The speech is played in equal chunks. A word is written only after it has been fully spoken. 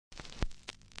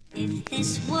If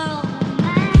this world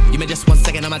Give me just 1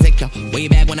 second, I'ma take you way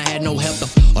back when I had no help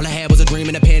though. All I had was a dream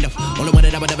and a pen though. Only one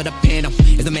that I would ever depend on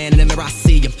is the man in the mirror I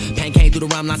see him. Pain came through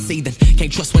the rhyme, not seething.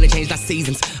 Can't trust when it changed our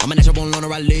seasons. I'm a natural born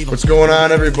loner, I leave 'em. What's going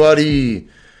on, everybody?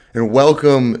 And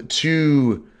welcome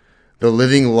to the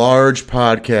Living Large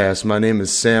podcast. My name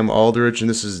is Sam Aldrich, and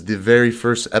this is the very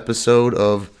first episode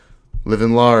of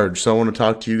Living Large. So I want to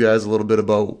talk to you guys a little bit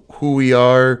about who we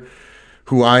are,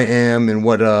 who I am, and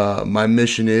what my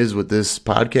mission is with this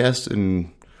podcast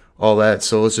and all that.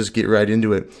 So let's just get right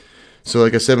into it. So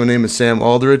like I said, my name is Sam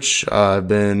Aldrich. I've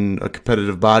been a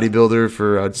competitive bodybuilder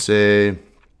for, I'd say,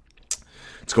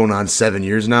 it's going on 7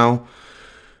 years now.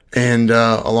 And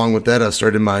along with that, I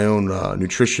started my own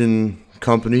nutrition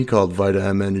company called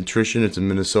Vita MN Nutrition. It's a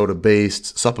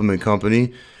Minnesota-based supplement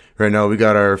company. Right now, we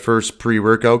got our first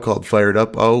pre-workout called Fired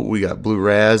Up out. We got Blue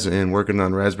Raz and working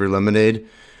on raspberry lemonade.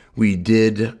 We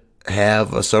did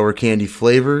have a sour candy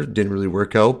flavor. Didn't really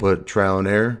work out, but trial and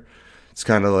error. It's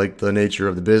kind of like the nature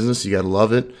of the business. You got to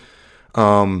love it.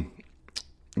 But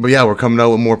yeah, we're coming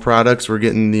out with more products. We're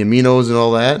getting the aminos and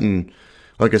all that. And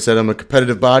like I said, I'm a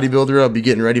competitive bodybuilder. I'll be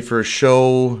getting ready for a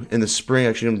show in the spring.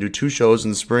 Actually, I'm going to do 2 shows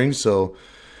in the spring. So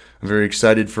I'm very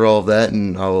excited for all of that.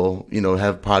 And I'll,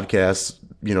 have podcasts,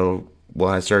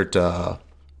 when I start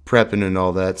prepping and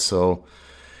all that. So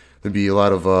there'll be a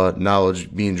lot of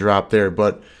knowledge being dropped there.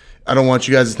 But I don't want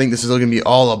you guys to think this is going to be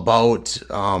all about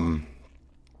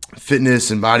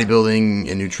fitness and bodybuilding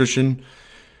and nutrition.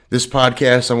 This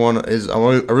podcast,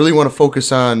 I really want to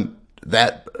focus on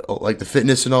that, like the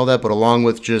fitness and all that, but along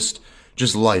with just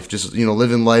life,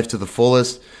 living life to the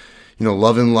fullest,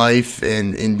 loving life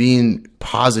and being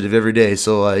positive every day.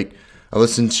 So like I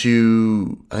listened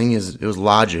to, I think it was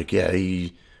Logic. Yeah,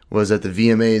 he was at the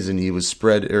VMAs and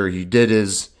he did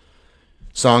his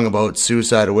song about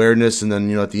suicide awareness, and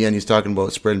then at the end he's talking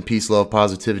about spreading peace, love,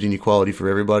 positivity, and equality for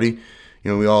everybody.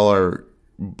 We all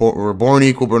we're born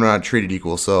equal, but we're not treated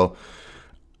equal. So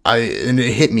it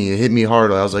hit me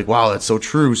hard. I was like, wow, that's so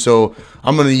true. So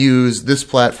I'm going to use this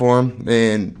platform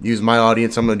and use my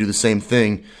audience. I'm going to do the same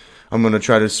thing. I'm going to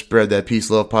try to spread that peace,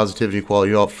 love, positivity,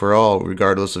 equality for all,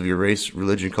 regardless of your race,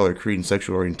 religion, color, creed, and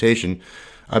sexual orientation.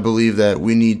 I believe that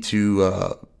we need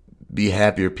to be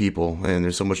happier people, and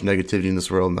there's so much negativity in this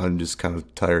world, and I'm just kind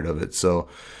of tired of it. So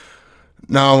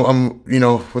now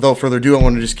without further ado, I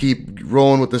want to just keep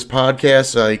rolling with this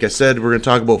podcast. Like I said, we're going to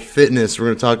talk about fitness. We're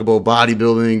going to talk about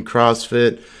bodybuilding,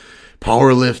 CrossFit,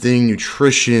 powerlifting,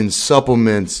 nutrition,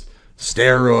 supplements,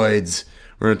 steroids.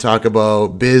 We're going to talk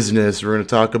about business. We're going to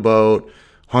talk about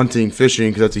hunting, fishing,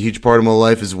 because that's a huge part of my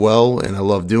life as well, and I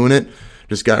love doing it.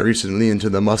 Just got recently into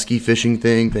the muskie fishing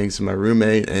thing, thanks to my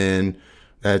roommate, and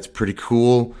that's pretty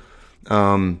cool.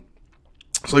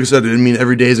 So like I said,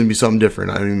 every day is going to be something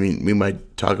different. We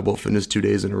might talk about fitness 2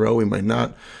 days in a row. We might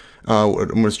not. I'm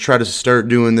going to try to start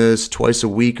doing this twice a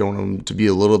week. I want them to be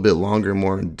a little bit longer,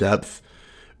 more in depth.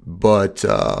 But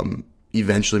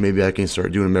eventually maybe I can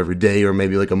start doing them every day, or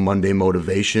maybe like a Monday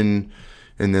motivation.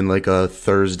 And then like a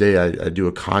Thursday, I do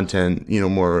a content,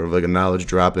 more of like a knowledge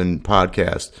dropping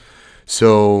podcast.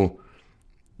 So,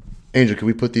 Angel, can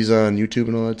we put these on YouTube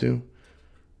and all that too?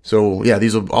 So, yeah,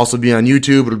 these will also be on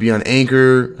YouTube. It'll be on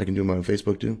Anchor. I can do them on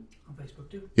Facebook, too. On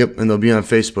Facebook, too? Yep, and they'll be on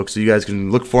Facebook, so you guys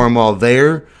can look for them all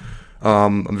there.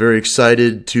 I'm very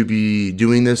excited to be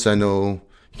doing this. I know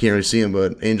you can't really see him,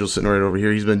 but Angel's sitting right over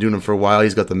here. He's been doing them for a while.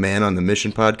 He's got the Man on the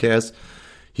Mission podcast.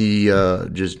 He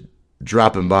just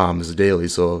dropping bombs daily,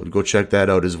 so go check that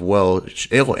out as well.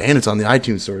 And it's on the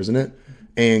iTunes store, isn't it?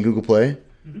 And Google Play.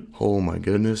 Mm-hmm. Oh, my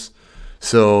goodness.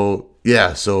 So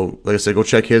yeah, so like I said, go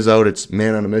check his out. It's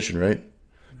Man on a Mission, right?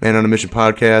 Man on a Mission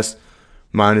podcast.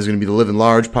 Mine is going to be the Living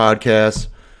Large podcast.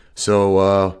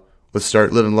 So let's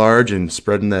start living large and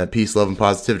spreading that peace, love, and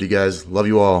positivity, guys. Love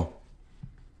you all.